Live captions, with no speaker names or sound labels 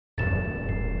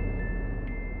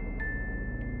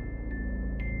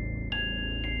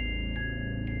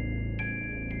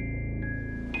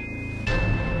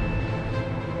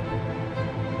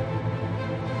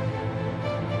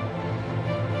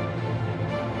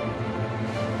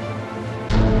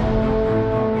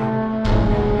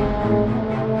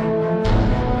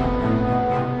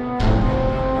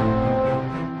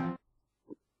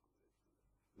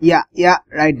Yeah,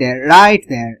 right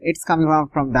there. It's coming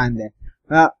from down there.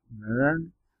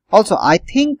 Also, I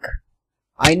think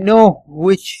I know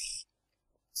which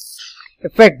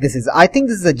effect this is. I think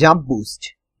this is a jump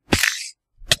boost.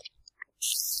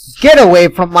 Get away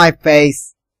from my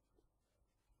face.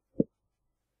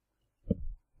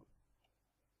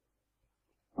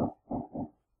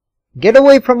 Get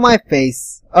away from my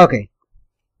face. Okay.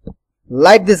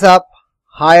 Light this up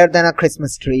higher than a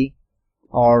Christmas tree,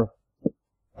 or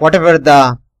whatever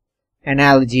the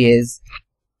analogy is.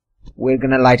 We're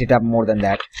gonna light it up more than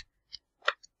that.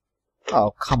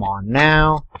 Oh, come on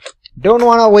now. Don't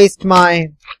wanna waste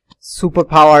my super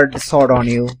powered sword on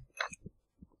you.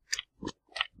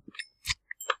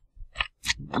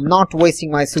 I'm not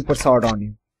wasting my super sword on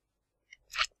you.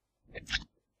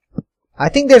 I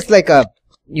think there's like a,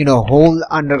 hole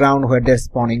underground where they're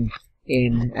spawning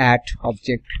in at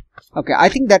object. Okay, I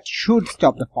think that should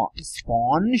stop the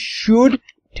spawn. Should,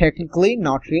 technically,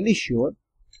 not really sure.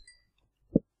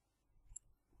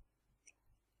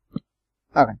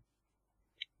 Okay.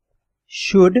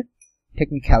 Should,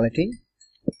 technicality.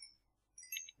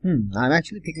 I'm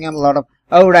actually picking up a lot of...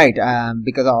 Oh, right,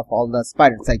 because of all the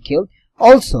spiders I killed.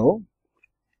 Also,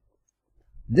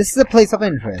 this is a place of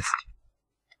interest.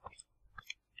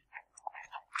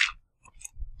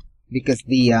 Because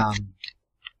the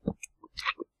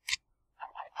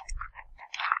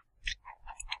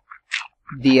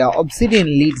obsidian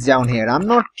leads down here. I'm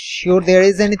not sure there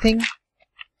is anything.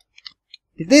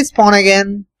 Did they spawn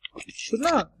again? Should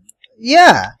not.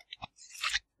 Yeah.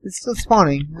 It's still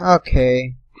spawning.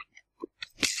 Okay.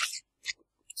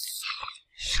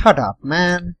 Shut up,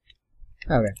 man.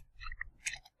 Okay.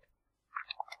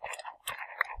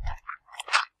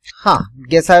 Huh.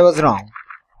 Guess I was wrong.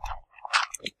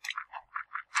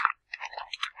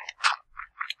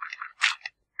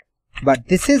 But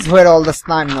this is where all the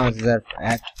slime noises are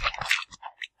at.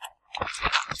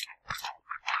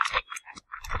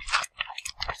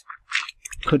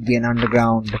 Could be an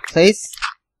underground place.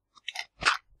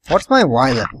 What's my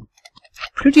Y level?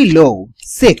 Pretty low.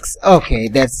 6. Okay,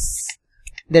 that's...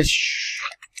 Do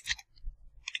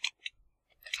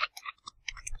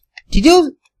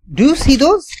you see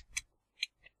those?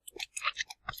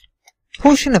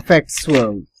 Potion effect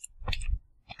swirl.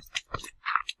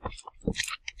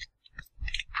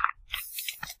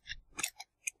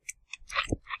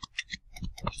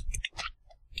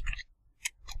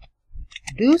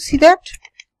 Do you see that?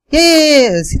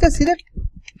 Yeah. See that?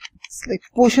 It's like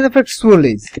potion effect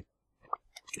swirlies.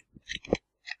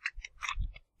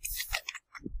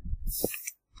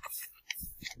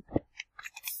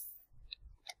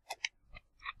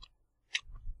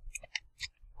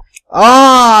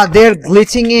 Ah, they're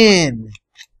glitching in.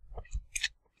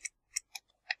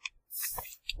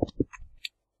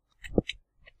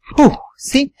 Whew.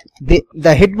 See, the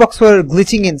hitbox were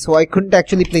glitching in, so I couldn't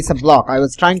actually place a block. I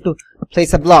was trying to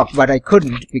place a block, but I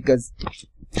couldn't because...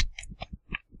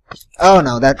 Oh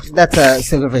no, that's a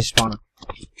silverfish spawner.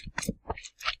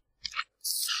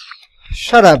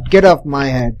 Shut up, get off my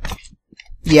head.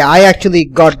 Yeah, I actually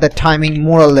got the timing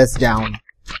more or less down.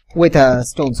 With a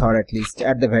stone sword at least,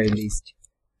 at the very least.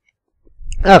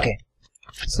 Okay.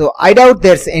 So, I doubt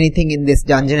there's anything in this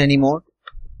dungeon anymore.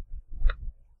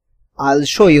 I'll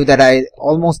show you that I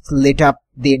almost lit up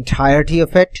the entirety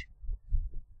of it.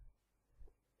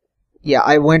 Yeah,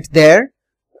 I went there.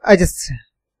 I just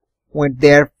went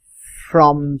there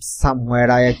from somewhere.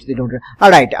 I actually don't...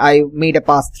 Alright, I made a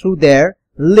pass through there.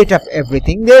 Lit up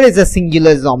everything. There is a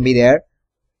singular zombie there.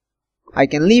 I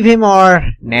can leave him or...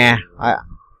 Nah,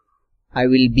 I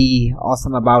will be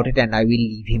awesome about it and I will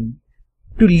leave him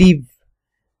to live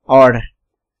or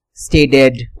stay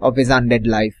dead of his undead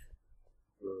life.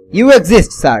 You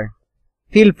exist, sir.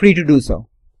 Feel free to do so.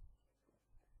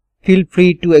 Feel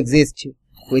free to exist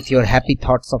with your happy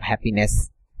thoughts of happiness.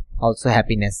 Also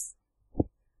happiness.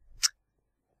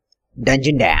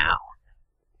 Dungeon down.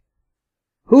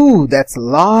 Ooh, that's a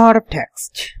lot of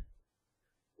text.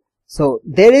 So,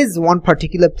 there is one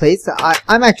particular place.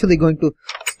 I'm actually going to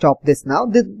stop this now.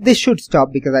 This should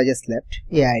stop because I just slept.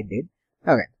 Yeah, I did.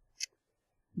 Okay.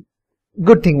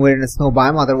 Good thing we're in a snow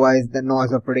biome, otherwise the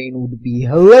noise of rain would be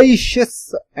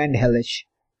hellacious and hellish.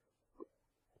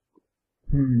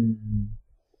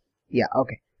 Yeah,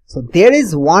 okay. So there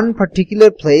is one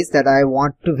particular place that I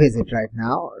want to visit right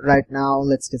now. Right now,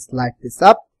 let's just light this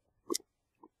up.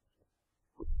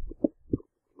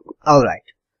 Alright.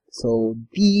 So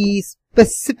the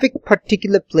specific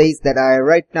particular place that I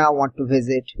right now want to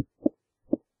visit,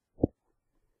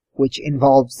 which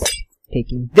involves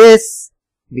taking this,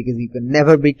 because you can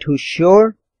never be too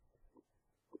sure,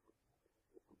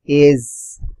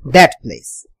 is that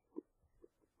place.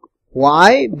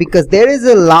 Why? Because there is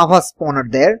a lava spawner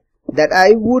there that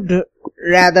I would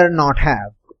rather not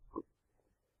have.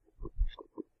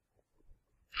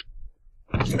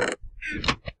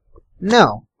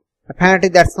 No, apparently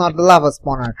that's not the lava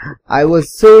spawner. I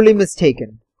was sorely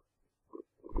mistaken.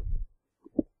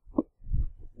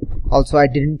 Also, I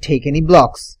didn't take any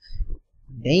blocks.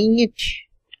 Dang it.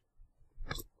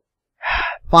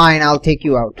 Fine, I'll take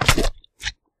you out.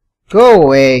 Go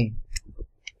away.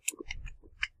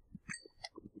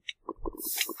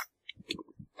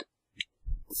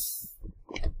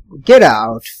 Get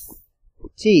out.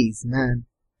 Jeez, man.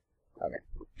 Okay.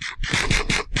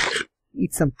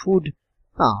 Eat some food.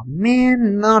 Oh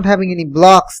man, not having any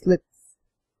blocks. Let's...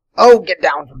 Oh, get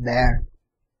down from there.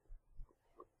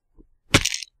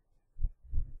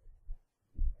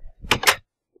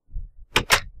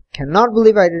 Cannot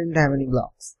believe I didn't have any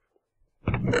blocks.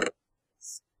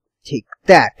 Take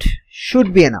that.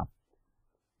 Should be enough.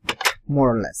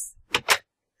 More or less.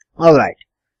 Alright.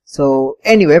 So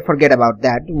anyway, forget about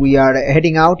that. We are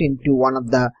heading out into one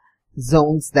of the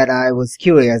zones that I was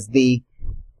curious. The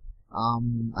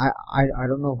I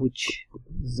don't know which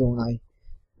zone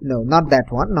no, not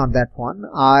that one, not that one.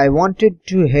 I wanted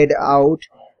to head out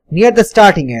near the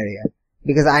starting area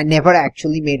because I never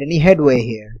actually made any headway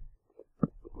here.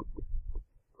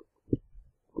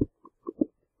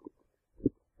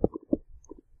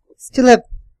 Still have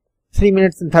 3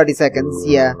 minutes and 30 seconds,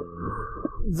 yeah.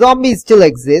 Zombies still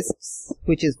exists,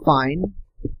 which is fine.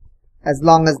 As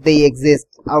long as they exist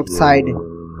outside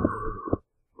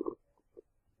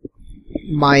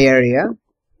my area,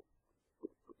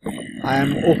 I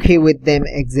am okay with them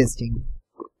existing.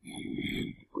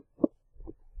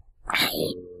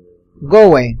 Go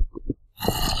away.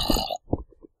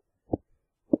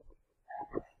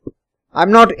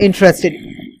 I'm not interested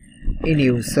in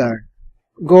you, sir.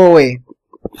 Go away.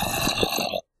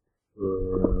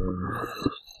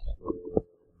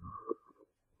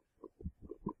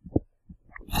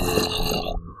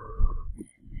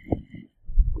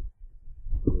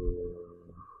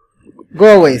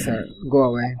 Go away, sir. Go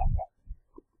away.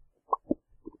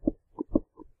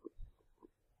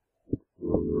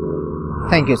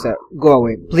 Thank you, sir. Go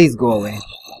away. Please go away.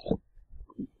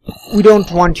 We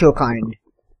don't want your kind.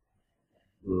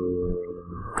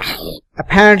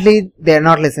 Apparently, they're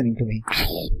not listening to me.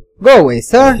 Go away,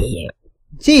 sir.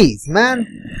 Jeez, man.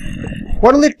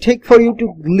 What will it take for you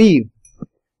to leave?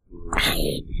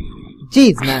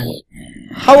 Jeez, man.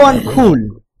 How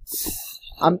uncool.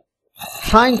 I'm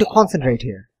trying to concentrate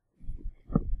here.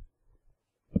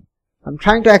 I'm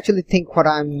trying to actually think what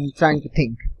I'm trying to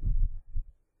think.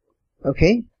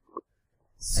 Okay.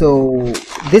 So,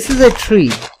 this is a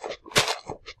tree.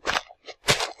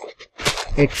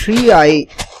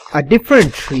 A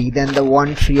different tree than the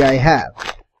one tree I have.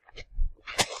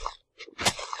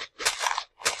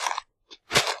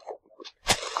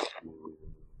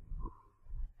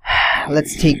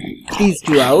 Let's take these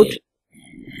two out.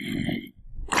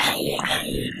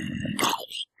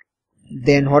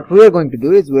 Then what we are going to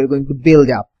do is we are going to build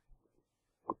up.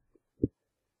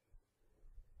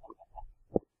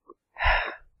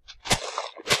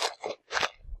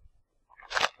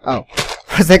 Oh,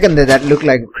 for a second there that looked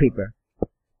like a creeper.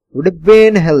 Would have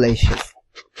been hellacious.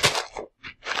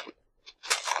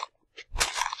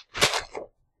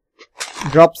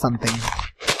 Drop something.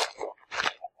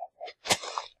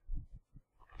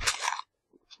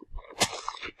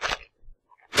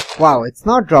 Wow, it's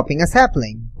not dropping a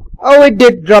sapling. Oh, it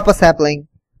did drop a sapling.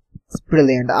 It's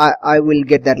brilliant. I will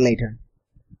get that later.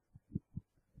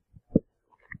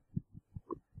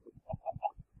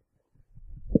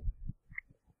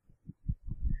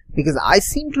 Because I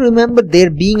seem to remember there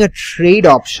being a trade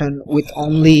option with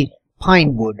only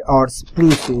pine wood or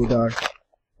spruce wood or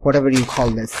whatever you call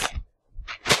this.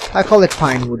 I call it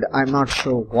pine wood. I'm not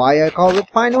sure why I call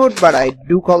it pine wood, but I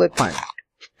do call it pine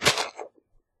wood.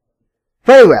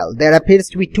 Very well, there appears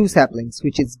to be 2 saplings,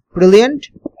 which is brilliant.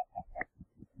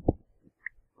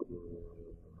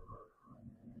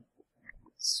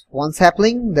 One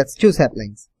sapling, that's 2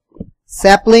 saplings.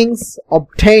 Saplings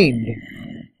obtained.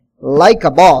 Like a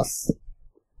boss.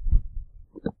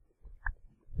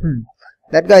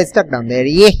 That guy is stuck down there.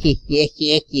 Yeah.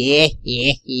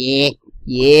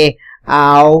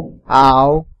 Ow,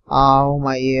 ow, ow,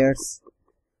 my ears.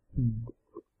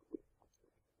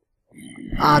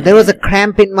 There was a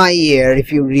cramp in my ear,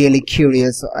 if you're really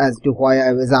curious as to why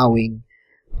I was owing.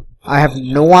 I have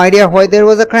no idea why there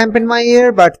was a cramp in my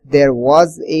ear, but there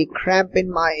was a cramp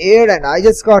in my ear and I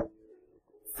just got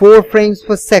 4 frames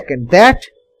per second. That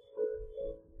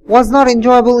was not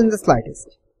enjoyable in the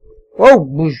slightest. Oh,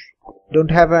 boosh. Don't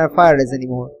have a fire res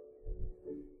anymore.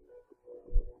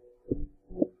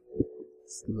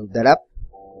 Let's load that up.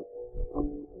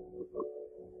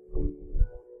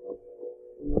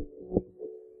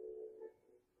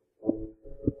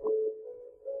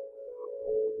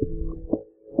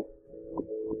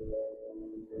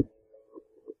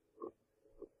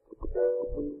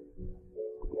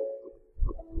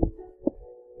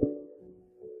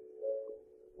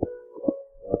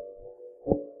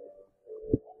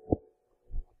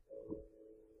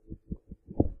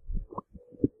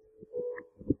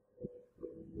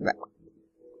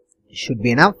 Should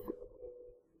be enough.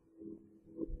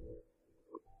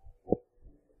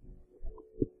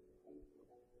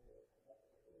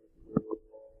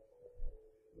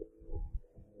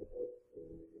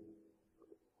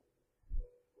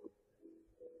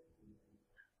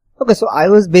 Okay, so I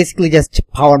was basically just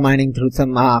power mining through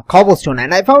some cobblestone,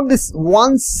 and I found this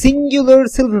one singular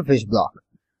silverfish block.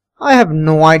 I have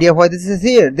no idea why this is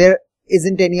here. There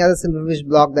isn't any other silverfish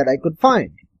block that I could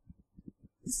find.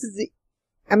 This is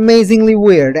amazingly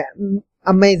weird.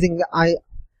 Amazing. I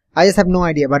just have no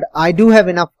idea, but I do have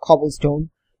enough cobblestone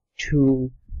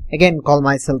to again call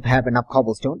myself have enough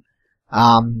cobblestone.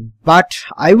 But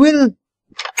I will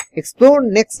explore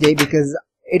next day because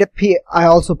it appear I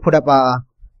also put up a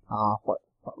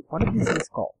what is this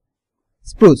called?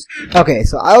 Spruce. Okay,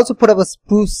 so I also put up a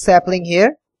spruce sapling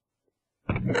here.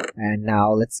 And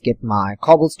now let's get my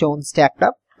cobblestone stacked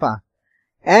up.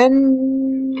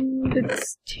 And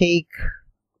let's take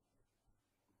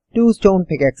 2 stone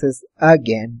pickaxes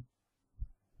again.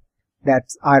 That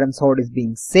iron sword is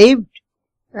being saved.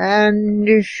 And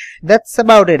that's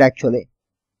about it actually.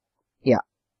 Yeah.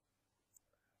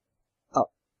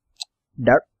 Oh.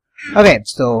 Dirt. Okay,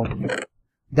 so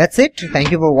that's it.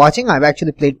 Thank you for watching. I've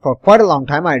actually played for quite a long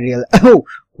time. Oh,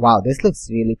 wow, this looks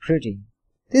really pretty.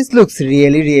 This looks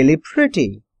really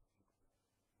pretty.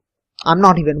 I'm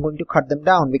not even going to cut them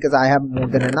down because I have more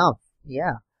than enough.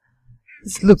 Yeah.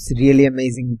 This looks really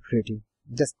amazingly pretty.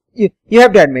 Just, you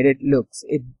have to admit it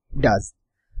does.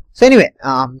 So anyway,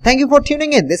 thank you for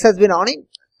tuning in. This has been Ani.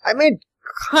 I made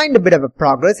kind of bit of a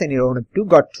progress in Eronev 2.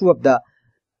 Got 2 of the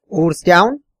ores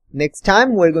down. Next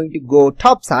time we're going to go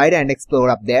topside and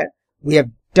explore up there. We have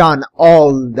done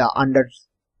all the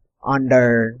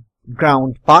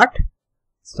underground part.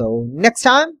 So next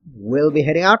time we'll be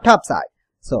heading out topside.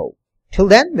 So till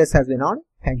then, this has been on.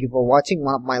 Thank you for watching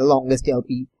one of my longest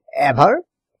LP ever.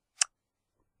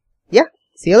 Yeah,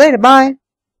 see you later. Bye.